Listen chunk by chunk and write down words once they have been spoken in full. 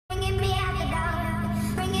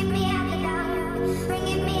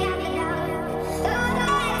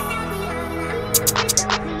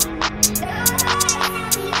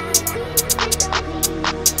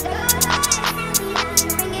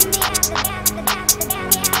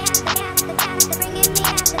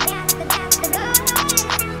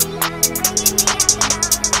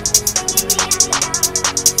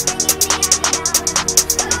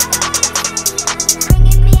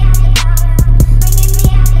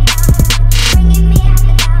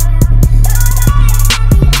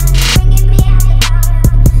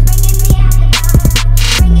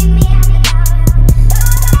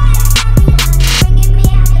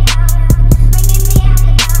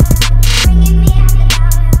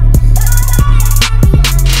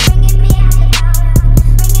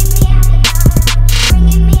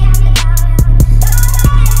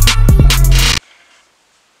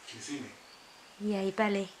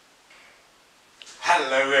belly.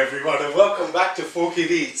 Hello everyone and welcome back to Forky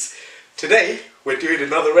Eats. Today we're doing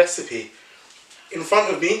another recipe. In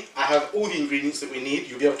front of me I have all the ingredients that we need.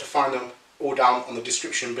 You'll be able to find them all down on the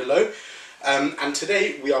description below. And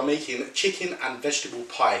today we are making chicken and vegetable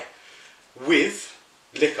pie with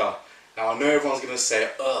liquor. Now I know everyone's going to say,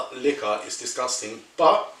 liquor is disgusting,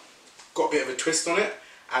 but got a bit of a twist on it,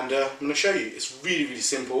 and I'm going to show you. It's really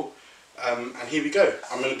simple, and here we go.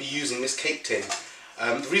 I'm going to be using this cake tin.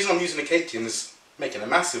 The reason I'm using a cake tin is making a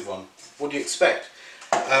massive one. What do you expect?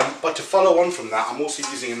 But to follow on from that, I'm also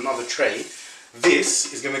using another tray.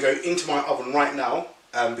 This is going to go into my oven right now,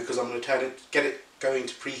 because I'm going to get it going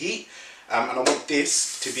to preheat, and I want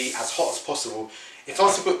this to be as hot as possible. If I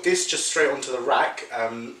was to put this just straight onto the rack,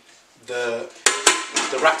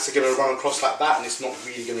 the racks are going to run across like that, and it's not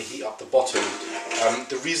really going to heat up the bottom.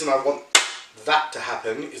 The reason I want that to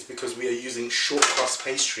happen is because we are using shortcrust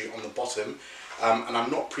pastry on the bottom, and I'm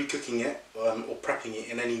not pre-cooking it or prepping it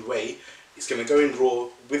in any way. It's going to go in raw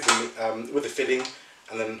with the filling,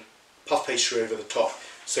 and then puff pastry over the top.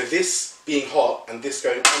 So this being hot and this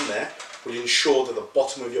going on there will ensure that the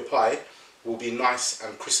bottom of your pie will be nice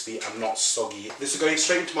and crispy and not soggy. This is going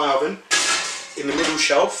straight into my oven in the middle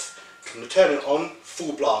shelf. I'm going to turn it on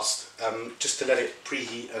full blast, just to let it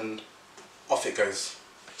preheat, and off it goes.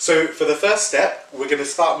 So for the first step, we're going to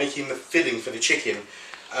start making the filling for the chicken.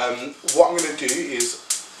 What I'm going to do is,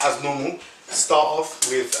 as normal, start off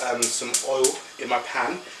with some oil in my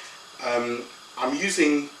pan. I'm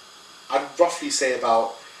using, I'd roughly say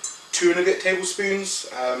about 2 and a bit tablespoons,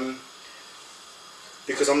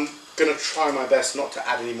 because I'm going to try my best not to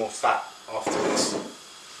add any more fat afterwards.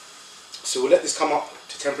 So we'll let this come up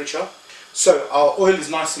to temperature. So our oil is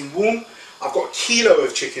nice and warm. I've got a kilo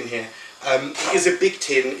of chicken here. It is a big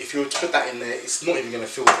tin. If you were to put that in there, it's not even going to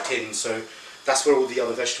fill the tin, so that's where all the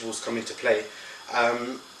other vegetables come into play.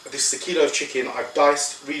 This is a kilo of chicken I've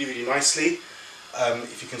diced really nicely,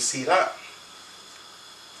 if you can see that.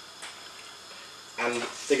 And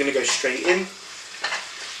they're going to go straight in.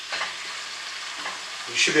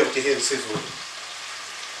 You should be able to hear the sizzle.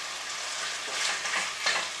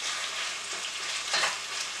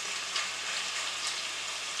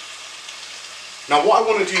 Now what I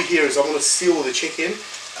want to do here is I want to seal the chicken,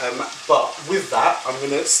 but with that I'm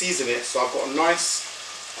going to season it. So I've got a nice,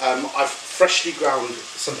 I've freshly ground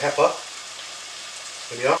some pepper.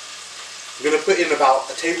 There we are. I'm going to put in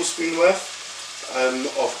about a tablespoon worth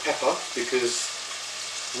of pepper, because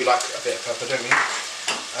we like a bit of pepper, don't we?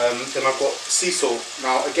 Then I've got sea salt.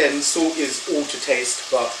 Now again, salt is all to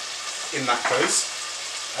taste, but in that goes.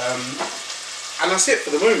 And that's it for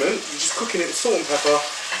the moment. You're just cooking it with salt and pepper,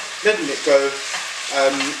 letting it go.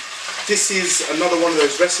 This is another one of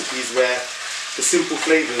those recipes where the simple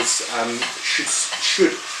flavours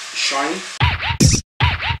should shine.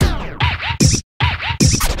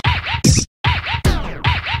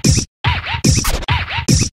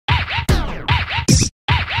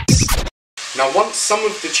 Now once some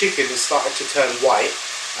of the chicken has started to turn white,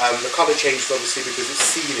 the colour changes obviously because it's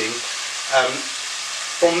sealing.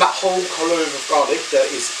 From that whole clove of garlic that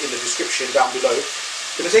is in the description down below,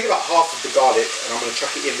 I'm going to take about half of the garlic and I'm going to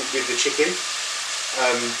chuck it in with the chicken.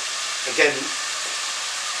 Again,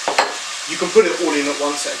 you can put it all in at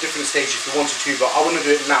once at a different stage if you wanted to, but I want to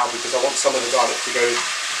do it now because I want some of the garlic to go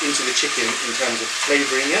into the chicken in terms of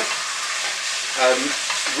flavouring it.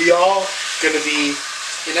 We are going to be,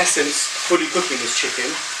 in essence, fully cooking this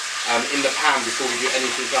chicken in the pan before we do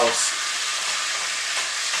anything else.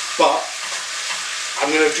 But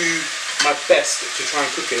I'm going to do my best to try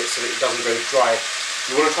and cook it so that it doesn't go dry.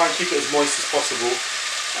 You want to try and keep it as moist as possible,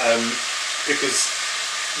 because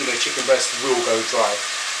you know chicken breast will go dry,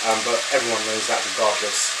 but everyone knows that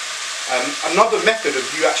regardless. Another method of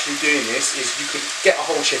you actually doing this is you could get a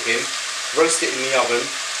whole chicken, roast it in the oven,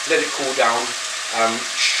 let it cool down,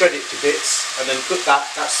 shred it to bits, and then put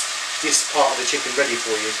that's this part of the chicken ready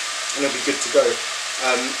for you, and it'll be good to go.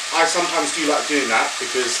 I sometimes do like doing that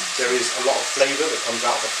because there is a lot of flavour that comes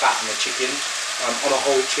out of the fat and the chicken on a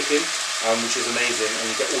whole chicken, which is amazing, and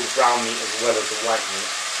you get all the brown meat as well as the white meat.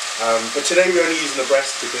 But today we're only using the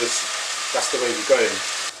breast because that's the way we're going.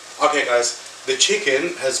 Okay guys, the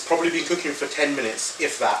chicken has probably been cooking for 10 minutes,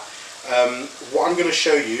 if that. What I'm going to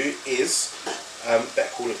show you is, better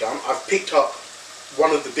cool it down, I've picked up one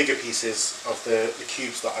of the bigger pieces of the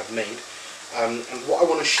cubes that I've made, and what I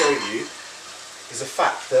want to show you is the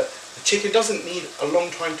fact that the chicken doesn't need a long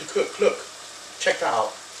time to cook. Look, check that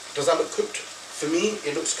out. Does that look cooked? For me,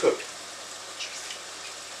 it looks cooked.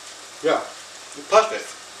 Yeah, perfect.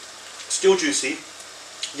 Still juicy.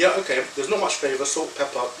 Yeah, okay, there's not much flavour, salt,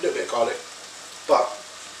 pepper, a little bit of garlic, but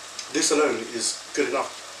this alone is good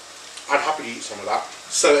enough. I'd happily eat some of that.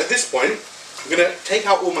 So at this point, I'm going to take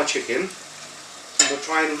out all my chicken. I'm going to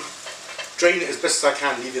try and drain it as best as I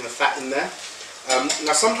can, leaving the fat in there.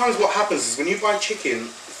 Now sometimes what happens is when you buy chicken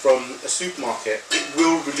from a supermarket, it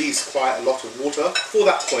will release quite a lot of water. For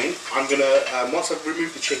that point, I'm going to, once I've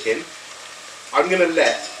removed the chicken, I'm going to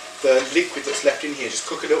let the liquid that's left in here just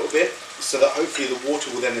cook a little bit, so that hopefully the water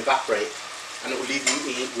will then evaporate and it will leave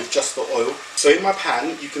me with just the oil. So in my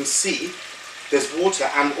pan, you can see there's water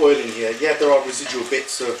and oil in here. Yeah, there are residual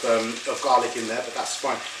bits of garlic in there, but that's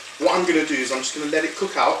fine. What I'm going to do is I'm just going to let it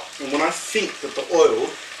cook out, and when I think that the oil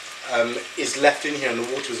is left in here and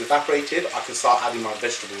the water is evaporated, I can start adding my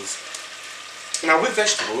vegetables. Now with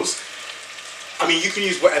vegetables, I mean, you can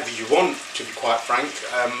use whatever you want, to be quite frank.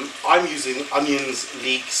 I'm using onions,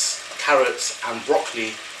 leeks, carrots and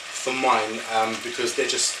broccoli for mine, because they're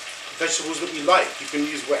just vegetables that we like. You can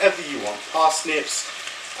use whatever you want. Parsnips,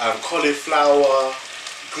 cauliflower,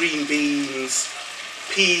 green beans,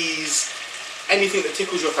 peas, anything that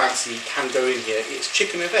tickles your fancy can go in here. It's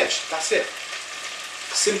chicken and veg, that's it.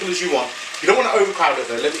 Simple as you want. You don't want to overcrowd it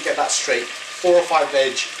though, let me get that straight. 4 or 5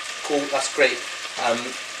 veg, cool, that's great,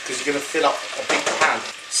 because you're going to fill up a big pan.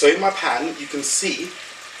 So in my pan, you can see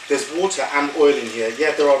there's water and oil in here.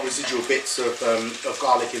 Yeah, there are residual bits of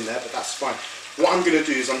garlic in there, but that's fine. What I'm going to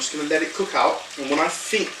do is I'm just going to let it cook out, and when I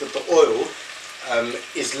think that the oil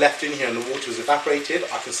is left in here and the water is evaporated,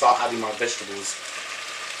 I can start adding my vegetables.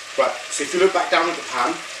 Right, so if you look back down at the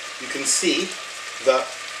pan, you can see that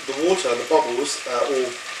the water, the bubbles, all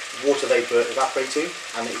water vapour evaporating,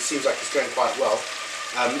 and it seems like it's going quite well.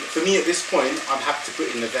 For me at this point, I'm happy to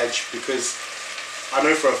put in the veg, because I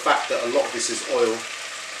know for a fact that a lot of this is oil.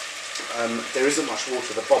 There isn't much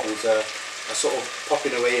water, the bubbles are sort of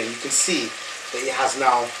popping away, and you can see that it has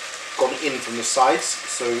now gone in from the sides,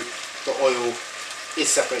 so the oil is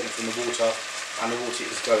separating from the water and the water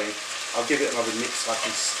is going. I'll give it another mix so I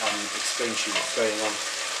can explain to you what's going on.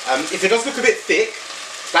 If it does look a bit thick,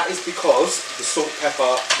 that is because the salt,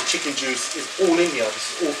 pepper, the chicken juice is all in here.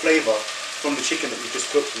 This is all flavour from the chicken that we just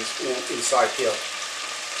cooked, and it's all inside here.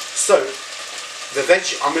 So the veg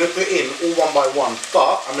I'm going to put in all one by one,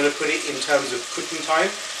 but I'm going to put it in terms of cooking time.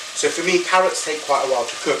 So for me, carrots take quite a while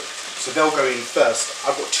to cook, so they'll go in first.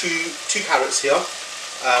 I've got two carrots here,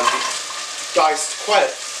 diced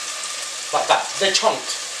quite like that. They're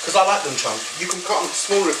chunked, because I like them chunked. You can cut them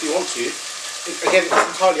smaller if you want to. Again, it's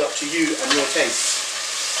entirely up to you and your taste.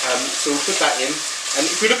 So we'll put that in, and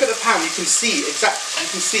if we look at the pan, you can see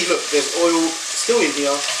look, there's oil still in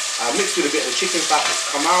here, mixed with a bit of the chicken fat that's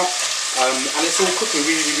come out, and it's all cooking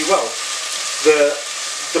really, really well.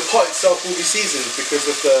 The pot itself will be seasoned because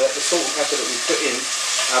of the salt and pepper that we put in.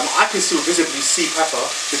 I can still visibly see pepper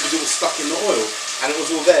because it was stuck in the oil, and it was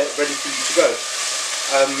all there ready for you to go.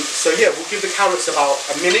 So yeah, we'll give the carrots about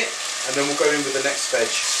a minute, and then we'll go in with the next veg.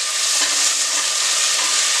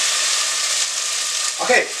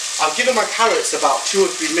 Okay, I've given my carrots about 2 or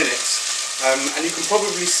 3 minutes, and you can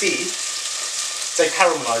probably see they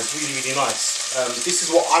caramelised really, really nice. This is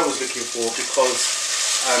what I was looking for, because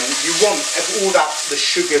you want all that, the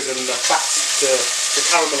sugars and the fats to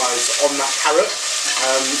caramelise on that carrot.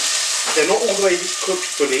 They're not all the way cooked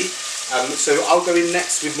fully, so I'll go in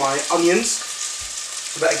next with my onions.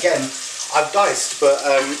 But again, I've diced, but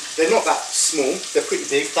they're not that small, they're pretty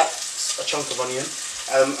big. That's a chunk of onion.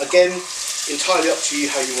 Again, entirely up to you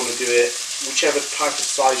how you want to do it, whichever type of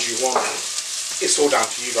size you want. It's all down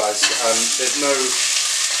to you guys. There's no,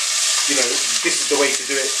 you know, this is the way to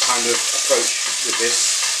do it kind of approach with this.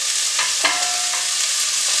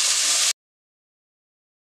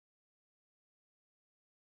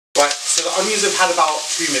 Right, so the onions have had about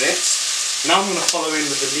 2 minutes. Now I'm going to follow in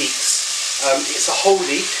with the leeks. It's a whole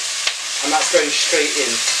leek, and that's going straight in.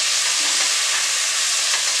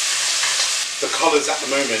 The colours at the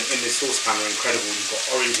moment in this saucepan are incredible. You've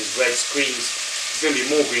got oranges, reds, greens. There's going to be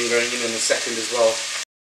more green going in a second as well.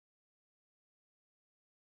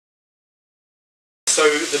 So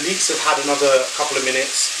the leeks have had another couple of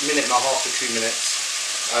minutes, 1.5 to 2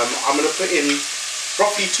 minutes. I'm going to put in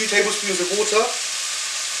roughly 2 tablespoons of water.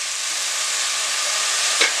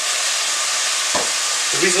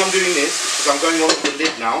 The reason I'm doing this is because I'm going on with the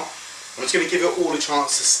lid now. I'm just going to give it all a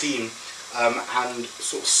chance to steam. And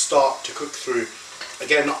sort of start to cook through.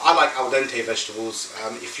 Again, I like al dente vegetables.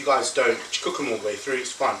 If you guys don't, cook them all the way through,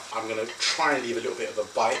 it's fun. I'm going to try and leave a little bit of a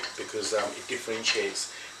bite, because it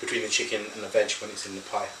differentiates between the chicken and the veg when it's in the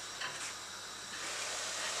pie.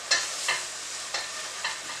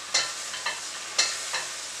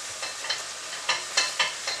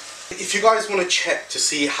 if you guys want to check to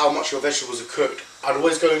see how much your vegetables are cooked, I'd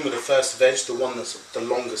always go in with the first veg, the one that's the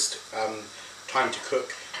longest time to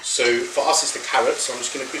cook. So for us it's the carrot, so I'm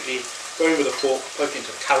just going to quickly go in with a fork, poke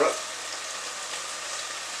into the carrot.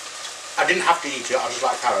 I didn't have to eat it, I just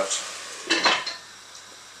like carrots.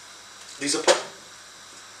 These are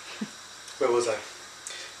where was I?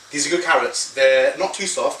 These are good carrots. They're not too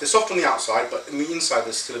soft. They're soft on the outside, but in the inside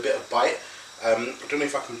there's still a bit of bite. I don't know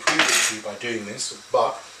if I can prove it to you by doing this,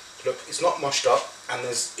 but look, it's not mushed up, and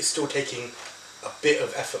it's still taking a bit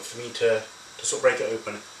of effort for me to sort of break it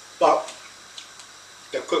open. But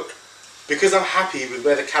they're cooked. Because I'm happy with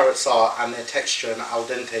where the carrots are and their texture and al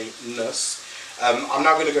dente-ness, I'm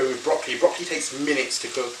now going to go with broccoli. Broccoli takes minutes to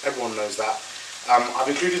cook. Everyone knows that. I've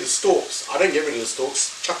included the stalks. I don't get rid of the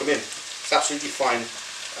stalks. Chuck them in. It's absolutely fine.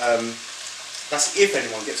 That's if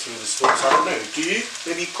anyone gets rid of the stalks. I don't know. Do you?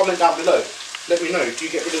 Maybe comment down below. Let me know. Do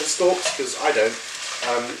you get rid of the stalks? Because I don't.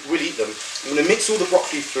 We'll eat them. I'm going to mix all the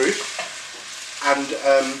broccoli through. And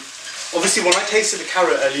obviously when I tasted the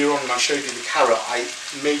carrot earlier on and I showed you the carrot, I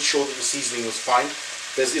made sure that the seasoning was fine.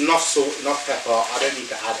 There's enough salt, enough pepper. I don't need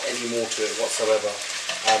to add any more to it whatsoever.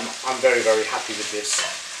 I'm very, very happy with this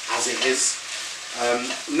as it is.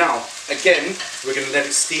 Now, again, we're going to let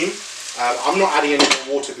it steam. I'm not adding any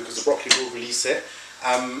more water because the broccoli will release it.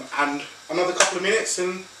 And another couple of minutes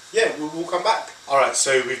and yeah, we'll come back. Alright,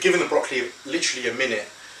 so we've given the broccoli literally a minute.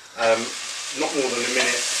 Not more than a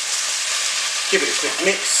minute. Give it a quick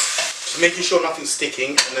mix. Just making sure nothing's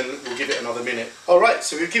sticking, and then we'll give it another minute. Alright,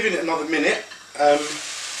 so we've given it another minute.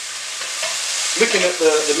 Looking at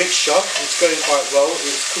the mixture, it's going quite well.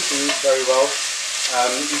 It's cooking very well.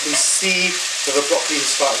 You can see that the broccoli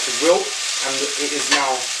has started to wilt, and it is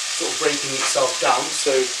now sort of breaking itself down.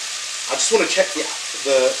 So I just want to check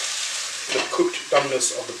the cooked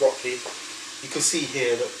doneness of the broccoli. You can see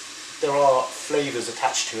here that there are flavours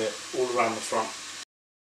attached to it all around the front.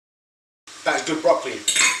 That's good broccoli.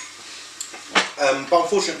 But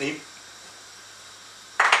unfortunately,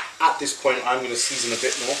 at this point I'm going to season a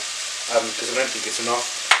bit more because I don't think it's enough.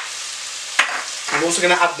 I'm also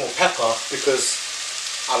going to add more pepper because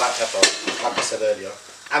I like pepper, like I said earlier.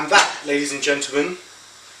 And that, ladies and gentlemen,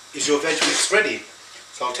 is your veg mix ready.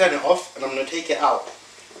 So I'll turn it off and I'm going to take it out.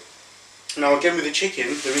 Now again with the chicken,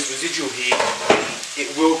 there is residual heat.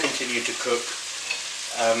 It will continue to cook.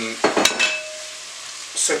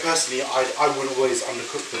 So personally, I would always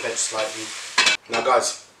undercook the veg slightly. Now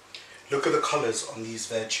guys, look at the colours on these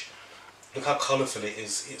veg. Look how colourful it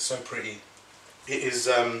is. It's so pretty. It is.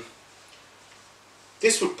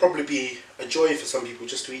 This would probably be a joy for some people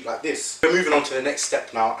just to eat like this. We're moving on to the next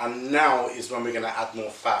step now, and now is when we're going to add more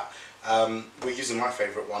fat. We're using my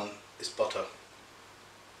favourite one. It's butter.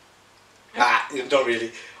 Not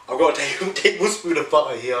really. I've got a tablespoon of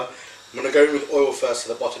butter here. I'm going to go in with oil first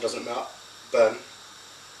so the butter doesn't burn.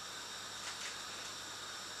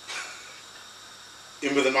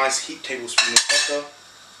 In with a nice heaped tablespoon of butter.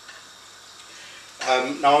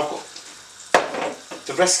 Now I've got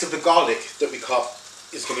the rest of the garlic that we cut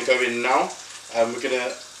is going to go in now. We're going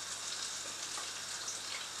to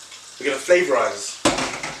flavourize.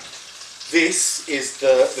 This is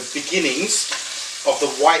the beginnings of the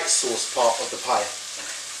white sauce part of the pie.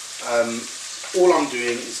 All I'm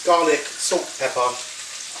doing is garlic, salt, pepper,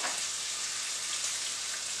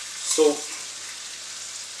 salt,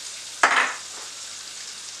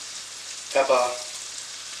 pepper.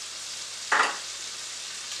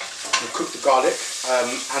 We'll cook the garlic,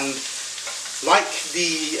 and like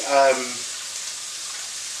the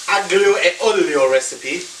aglio e olio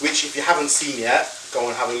recipe, which if you haven't seen yet, go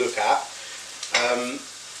and have a look at.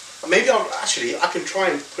 Maybe I can try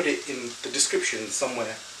and put it in the description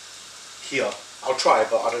somewhere here. I'll try,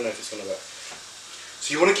 but I don't know if it's going to work.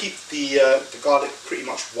 So you want to keep the garlic pretty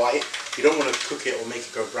much white. You don't want to cook it or make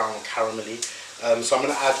it go brown or caramelly. So I'm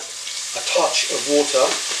going to add a touch of water,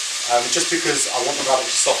 just because I want the garlic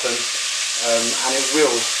to soften, and it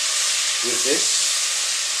will with this.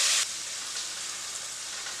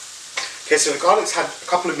 Okay, so the garlic's had a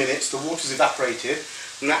couple of minutes, the water's evaporated.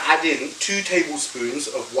 I'm going to add in 2 tablespoons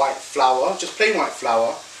of white flour, just plain white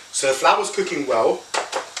flour. So the flour's cooking well.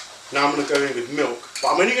 Now I'm going to go in with milk, but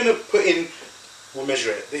I'm only going to put in, we'll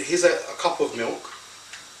measure it. Here's a cup of milk.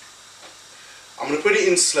 I'm going to put it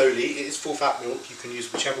in slowly. It is full fat milk. You can use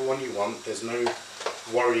whichever one you want. There's no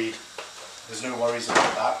worries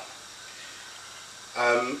about that.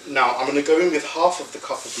 Now I'm going to go in with half of the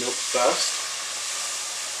cup of milk first.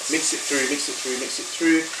 Mix it through, mix it through, mix it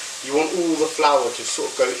through. You want all the flour to sort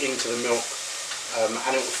of go into the milk,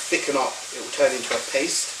 and it will thicken up. It will turn into a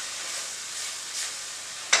paste.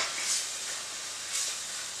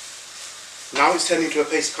 Now it's turning into a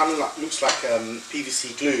paste, kind of like, looks like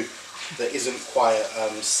PVC glue that isn't quite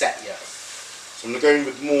set yet. So I'm going to go in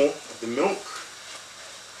with more of the milk.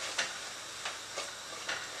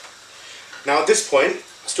 Now at this point,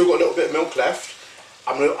 I've still got a little bit of milk left.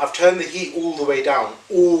 I've turned the heat all the way down,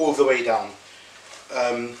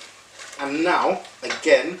 and now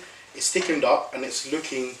again it's thickened up and it's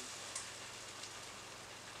looking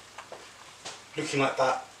like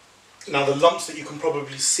that. Now the lumps that you can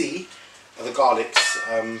probably see are the garlics.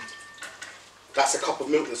 That's a cup of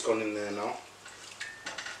milk that's gone in there now.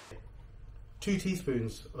 2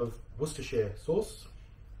 teaspoons of Worcestershire sauce,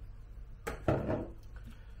 and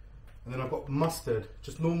then I've got mustard,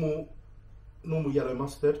 just normal yellow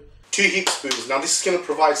mustard. 2 heaped spoons. Now this is going to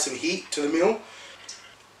provide some heat to the meal.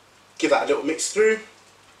 Give that a little mix through.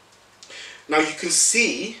 Now you can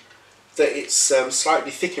see that it's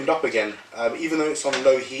slightly thickened up again, even though it's on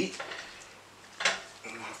low heat.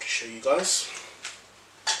 I'm going to have to show you guys.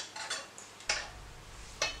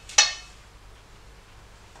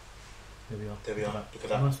 There we are. Look at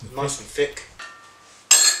that. Nice and thick.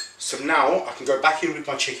 So now I can go back in with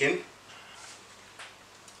my chicken.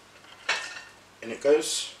 In it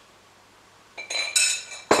goes.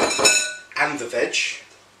 And the veg.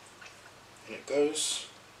 In it goes.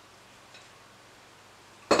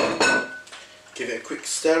 Give it a quick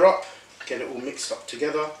stir up. Get it all mixed up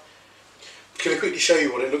together. I'm going to quickly show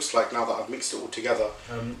you what it looks like now that I've mixed it all together.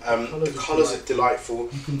 The colours are delightful.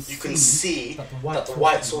 You can see that the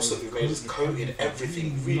white sauce that we've made has coated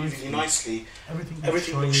everything really nicely.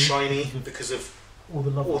 Everything looks shiny because of all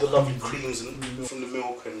the lovely creams from the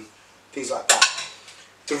milk and things like that.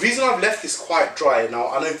 The reason I've left this quite dry, now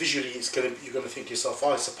I know visually you're going to think to yourself,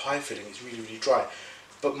 oh, it's a pie filling, it's really dry.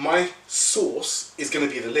 But my sauce is going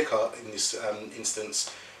to be the liquor in this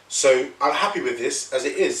instance. So I'm happy with this as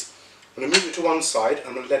it is. I'm going to move it to one side and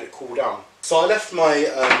I'm going to let it cool down. So I left my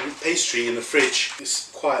pastry in the fridge.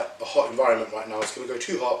 It's quite a hot environment right now. It's going to go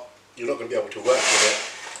too hot. You're not going to be able to work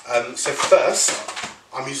with it. So first,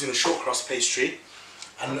 I'm using a shortcrust pastry.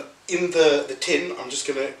 And in the tin, I'm just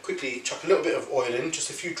going to quickly chuck a little bit of oil in, just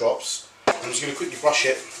a few drops. I'm just going to quickly brush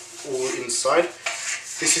it all inside.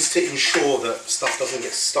 This is to ensure that stuff doesn't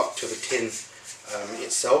get stuck to the tin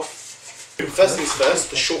itself. First things first,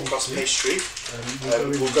 the shortcrust pastry.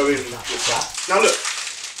 We'll go in with that. Now look,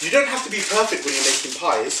 you don't have to be perfect when you're making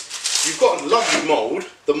pies. You've got a lovely mould.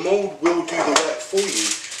 The mould will do the work for you.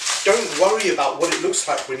 Don't worry about what it looks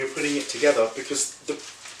like when you're putting it together, because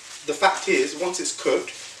the fact is, once it's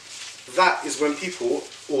cooked, that is when people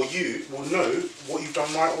or you will know what you've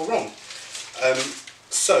done right or wrong.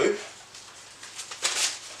 So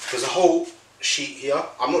there's a whole sheet here.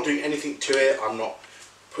 I'm not doing anything to it. I'm not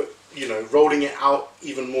rolling it out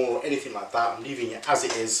even more or anything like that. I'm leaving it as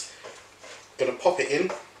it is. I'm going to pop it in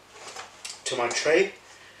to my tray.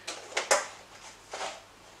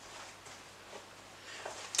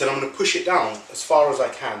 Then I'm going to push it down as far as I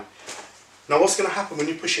can. Now what's going to happen when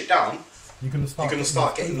you push it down? You're going to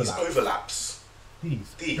start getting these overlaps.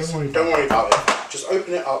 These. Don't worry about it. Just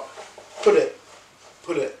open it up, pull it,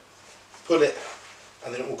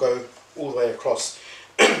 and then it will go all the way across.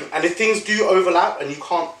 And if things do overlap and you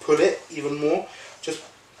can't pull it even more,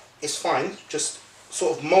 it's fine. Just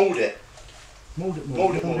sort of mould it. Mould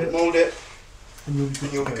it. And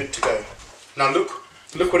you'll be good to go. Now look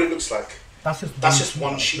what it looks like. That's just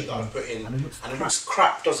one sheet that I've put in. And it looks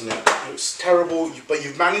crap, doesn't it? It looks terrible, but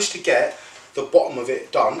you've managed to get the bottom of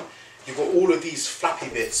it done. You've got all of these flappy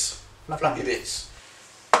bits out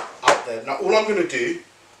there. Now all I'm going to do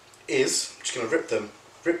is, I'm just going to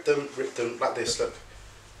rip them like this, look.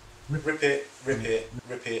 Rip it.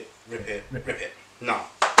 Now,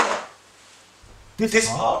 this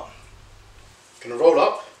part, I'm going to roll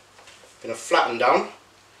up, I'm going to flatten down,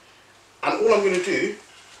 and all I'm going to do,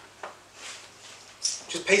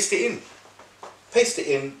 just paste it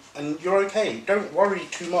in, and you're okay. Don't worry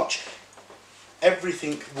too much.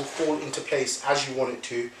 Everything will fall into place as you want it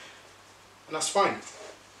to, and that's fine.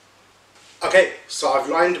 Okay, so I've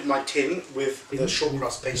lined my tin with the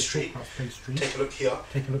shortcrust pastry. Take a look here.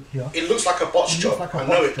 It looks like a botch job. I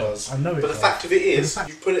know it does. But the fact of it is,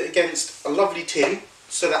 you put it against a lovely tin,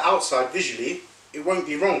 so that outside, visually, it won't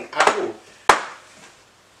be wrong at all.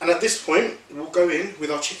 And at this point, we'll go in with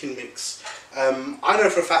our chicken mix. I know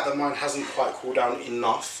for a fact that mine hasn't quite cooled down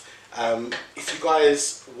enough. If you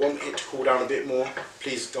guys want it to cool down a bit more,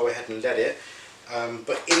 please go ahead and let it.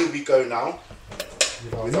 But in we go now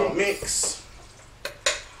with our mix.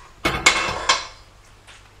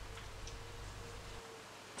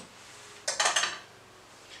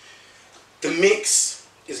 The mix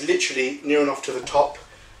is literally near enough to the top.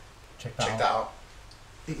 Check that out.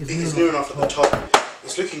 it is near enough at the top.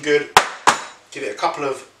 It's looking good. Give it a couple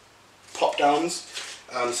of pop downs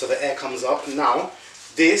so the air comes up. Now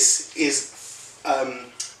this is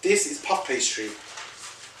puff pastry.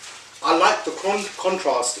 I like the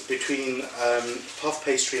contrast between puff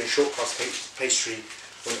pastry and shortcrust pastry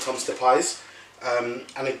when it comes to pies.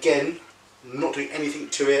 And again, I'm not doing anything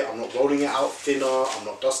to it. I'm not rolling it out thinner. I'm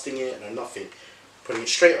not dusting it. No, nothing. Putting it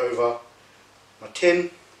straight over my tin.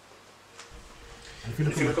 If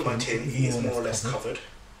you look at my tin, it is more or less covered.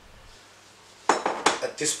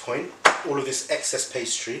 At this point, all of this excess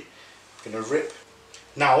pastry, I'm going to rip.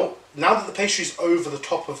 Now that the pastry is over the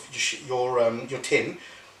top of your tin,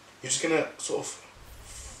 you're just going to sort of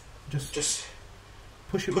just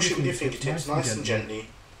push it with your fingertips nice and gently,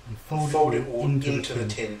 and fold it all into the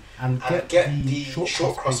tin, and get the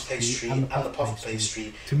shortcrust pastry and the puff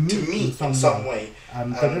pastry to meet in some way.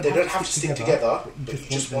 They don't have to stick together, but you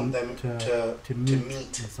just want them to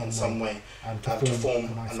meet in some way to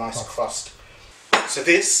form a nice crust. So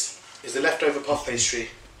this is the leftover puff pastry.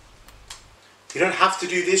 You don't have to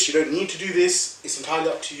do this, you don't need to do this, it's entirely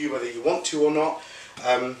up to you whether you want to or not.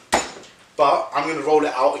 But I'm going to roll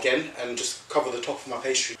it out again and just cover the top of my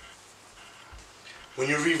pastry. When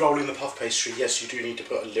you're re-rolling the puff pastry, yes, you do need to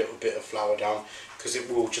put a little bit of flour down because it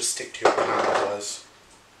will just stick to your pan otherwise.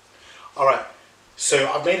 Alright, so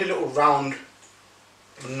I've made a little round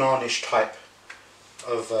naan-ish type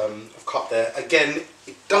of cut there. Again,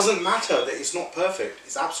 it doesn't matter that it's not perfect,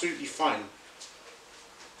 it's absolutely fine.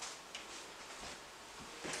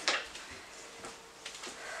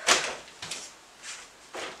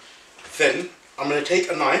 Then I'm going to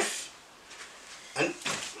take a knife and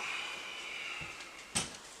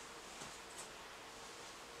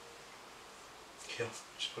here,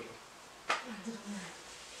 just put it on.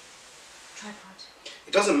 Tripod.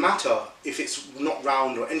 It doesn't matter if it's not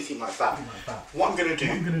round or anything like that. What I'm going to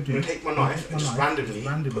do, I'm going to take my knife and just randomly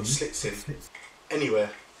put slits in.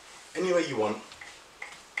 Anywhere you want.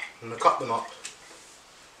 I'm going to cut them up.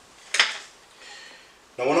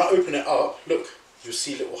 Now when I open it up, look, you'll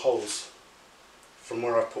see little holes from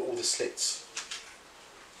where I put all the slits.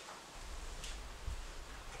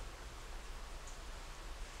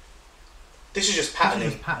 This is just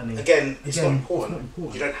patterning. Again, it's not important.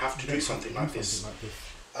 You don't have to do something like this.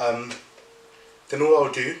 Then all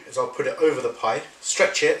I'll do is I'll put it over the pie,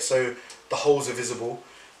 stretch it so the holes are visible.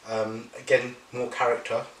 Again, more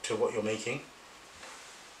character to what you're making.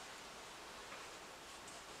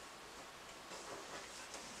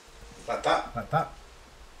 Like that.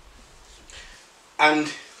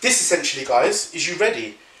 And this essentially, guys, is you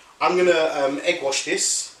ready. I'm going to egg wash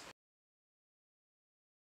this.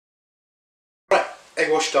 Right,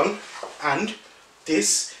 egg wash done. And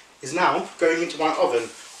this is now going into my oven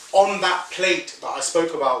on that plate that I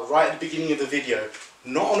spoke about right at the beginning of the video.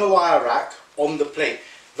 Not on a wire rack, on the plate.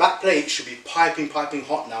 That plate should be piping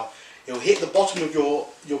hot now. It'll hit the bottom of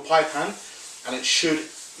your pie pan and it should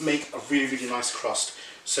make a really nice crust.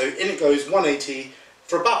 So in it goes, 180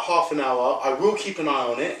 for about half an hour. I will keep an eye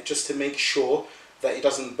on it just to make sure that it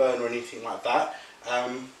doesn't burn or anything like that.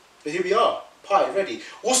 But here we are, pie ready.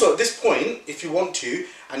 Also at this point, if you want to,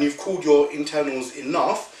 and you've cooled your internals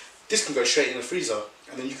enough, this can go straight in the freezer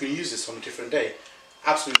and then you can use this on a different day.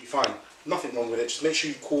 Absolutely fine, nothing wrong with it. Just make sure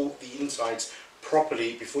you cool the insides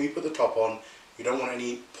properly before you put the top on. You don't want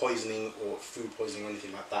any poisoning or food poisoning or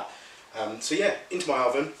anything like that. So yeah, into my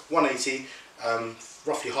oven, 180,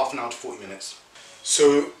 roughly half an hour to 40 minutes.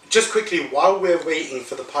 So just quickly, while we're waiting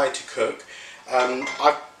for the pie to cook,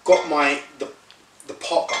 I've got the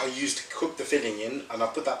pot that I used to cook the filling in, and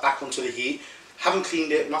I've put that back onto the heat. Haven't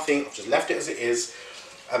cleaned it, nothing, I've just left it as it is.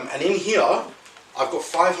 And in here, I've got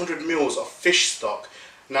 500 mils of fish stock.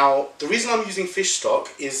 Now, the reason I'm using fish stock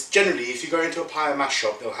is generally, if you go into a pie and mash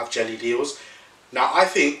shop, they'll have jellied eels. Now, I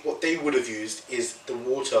think what they would have used is the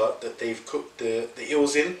water that they've cooked the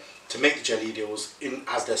eels in to make the jellied eels in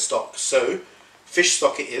as their stock. So, fish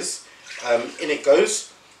stock it is. In it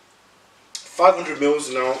goes. 500 mils.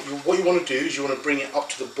 Now, what you want to do is you want to bring it up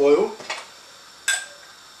to the boil.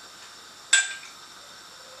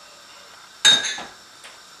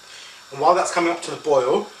 And while that's coming up to the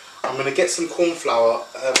boil, I'm going to get some corn flour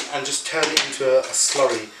and just turn it into a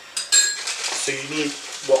slurry. So you need,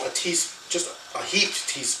 what, just a heaped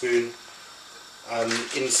teaspoon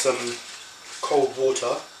in some cold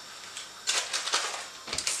water.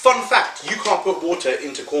 Fun fact, you can't put water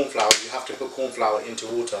into corn flour, you have to put corn flour into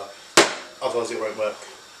water, otherwise it won't work.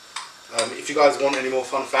 If you guys want any more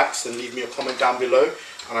fun facts, then leave me a comment down below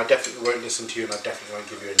and I definitely won't listen to you and I definitely won't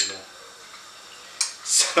give you any more.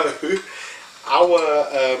 So,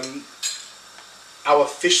 our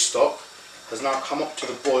fish stock has now come up to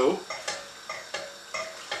the boil.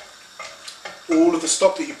 All of the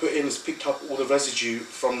stock that you put in has picked up all the residue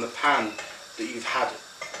from the pan that you've had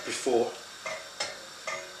before,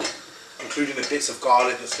 including the bits of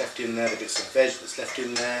garlic that's left in there, the bits of veg that's left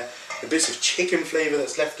in there, the bits of chicken flavour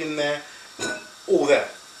that's left in there, all there.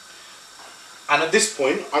 And at this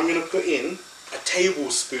point, I'm going to put in a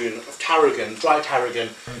tablespoon of tarragon, dry tarragon.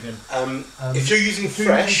 If you're using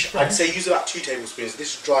fresh, I'd say use about 2 tablespoons.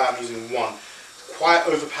 This is dry, I'm using 1. Quite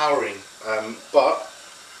overpowering, but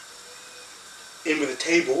in with a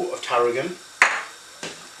table of tarragon.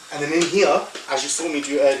 And then in here, as you saw me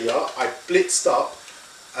do earlier, I blitzed up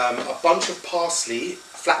a bunch of parsley,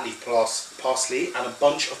 flat leaf parsley, and a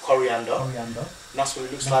bunch of coriander. And that's what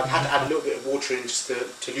it looks like. I had to add a little bit of water in just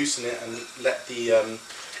to loosen it and let the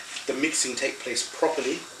mixing take place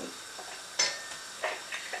properly.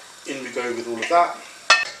 In we go with all of that.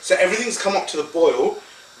 So everything's come up to the boil.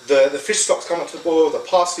 The fish stock's come up to the boil, the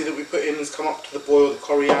parsley that we put in has come up to the boil, the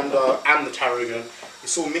coriander and the tarragon.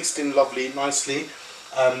 It's all mixed in lovely, nicely.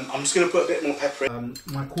 I'm just going to put a bit more pepper in.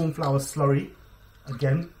 My cornflour slurry,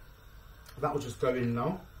 again, that will just go in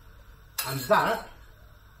now. And that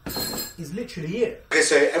is literally it. Okay,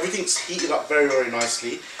 so everything's heated up very, very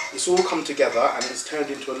nicely. It's all come together and it's turned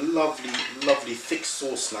into a lovely, lovely thick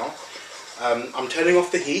sauce now. I'm turning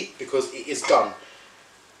off the heat because it is done.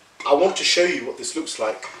 I want to show you what this looks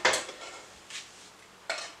like.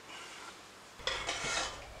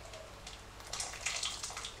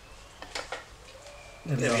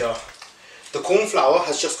 There we are. The corn flour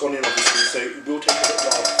has just gone in obviously, so it will take a bit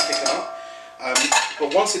while to thicken up.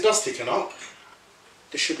 But once it does thicken up,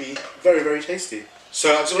 this should be very, very tasty.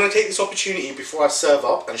 So I just want to take this opportunity before I serve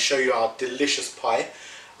up and show you our delicious pie.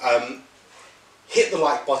 Hit the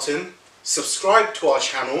like button, subscribe to our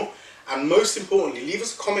channel, and most importantly, leave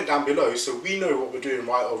us a comment down below so we know what we're doing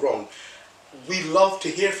right or wrong. We love to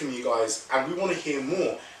hear from you guys and we want to hear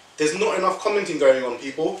more. There's not enough commenting going on,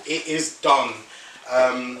 people. It is done.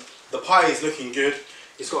 The pie is looking good.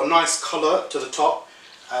 It's got a nice colour to the top.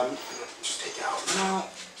 Just take it out now.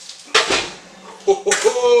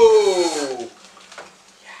 Oh,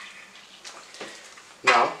 yeah.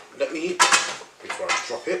 Now, let me, before I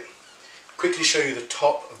drop it, quickly show you the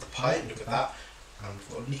top of the pie. Look at that. We've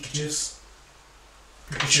got leakages.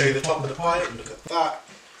 Show you the top of the pie. Look at that.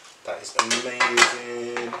 That is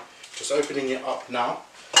amazing. Just opening it up now.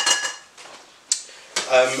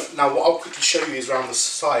 Now what I'll quickly show you is around the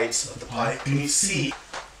sides of the pie. Can you see?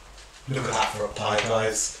 Look at that for a pie,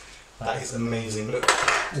 guys. That is amazing. Look,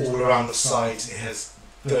 all around the sides it has,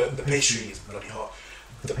 the pastry is bloody hot.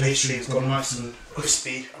 The pastry has gone nice and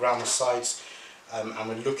crispy around the sides, and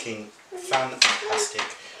we're looking fantastic.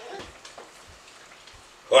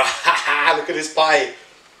 Look at this pie.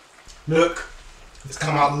 Look, it's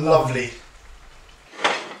come out lovely.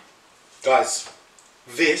 Guys,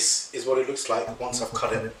 this is what it looks like once I've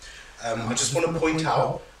cut it. I just want to point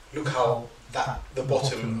out, look how the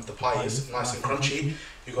bottom of the pie is nice and crunchy.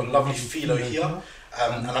 You've got a lovely phyllo here,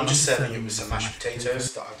 and I'm just serving it with some mashed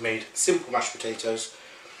potatoes that I've made, simple mashed potatoes.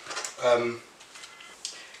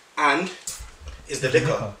 And is the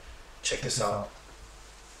liquor. Check this out.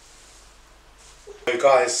 So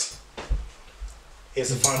guys, here's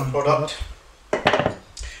the final product,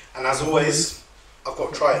 and as always, I've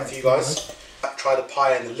got to try it for you guys. Try the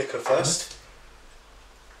pie and the liquor first.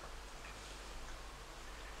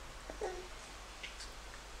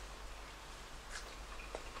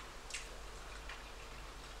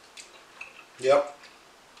 Yep,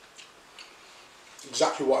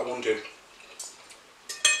 exactly what I wanted.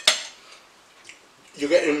 You're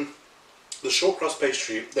getting the shortcrust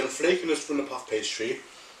pastry, then flakiness from the puff pastry,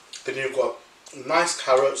 then you've got nice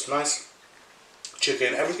carrots, nice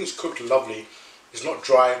chicken, everything's cooked lovely, it's not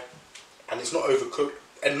dry and it's not overcooked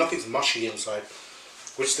and nothing's mushy inside,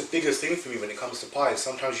 which is the biggest thing for me when it comes to pies.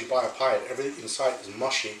 Sometimes you buy a pie and everything inside is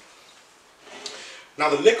mushy. Now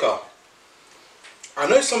the liquor, I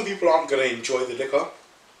know some people aren't going to enjoy the liquor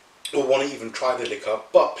or want to even try the liquor,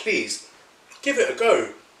 but please give it a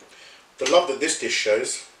go. The love that this dish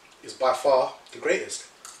shows is by far the greatest.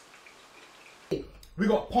 We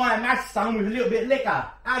got pie and mash, son, with a little bit of liquor.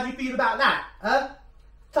 How do you feel about that? Huh?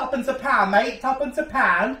 Tuppence a pound, mate. Tuppence a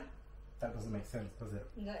pound. That doesn't make sense, does it?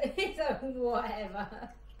 No, it's whatever.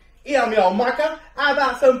 Here, me old mucker. How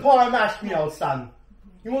about some pie and mash, me old son?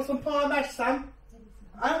 You want some pie and mash, son?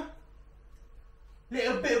 Huh?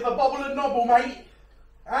 Little bit of a bobble and nobble, mate.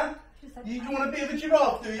 Huh? You want a bit of a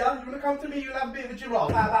giraffe, do you? You want to come to me, you'll have a bit of a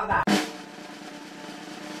giraffe. How about that?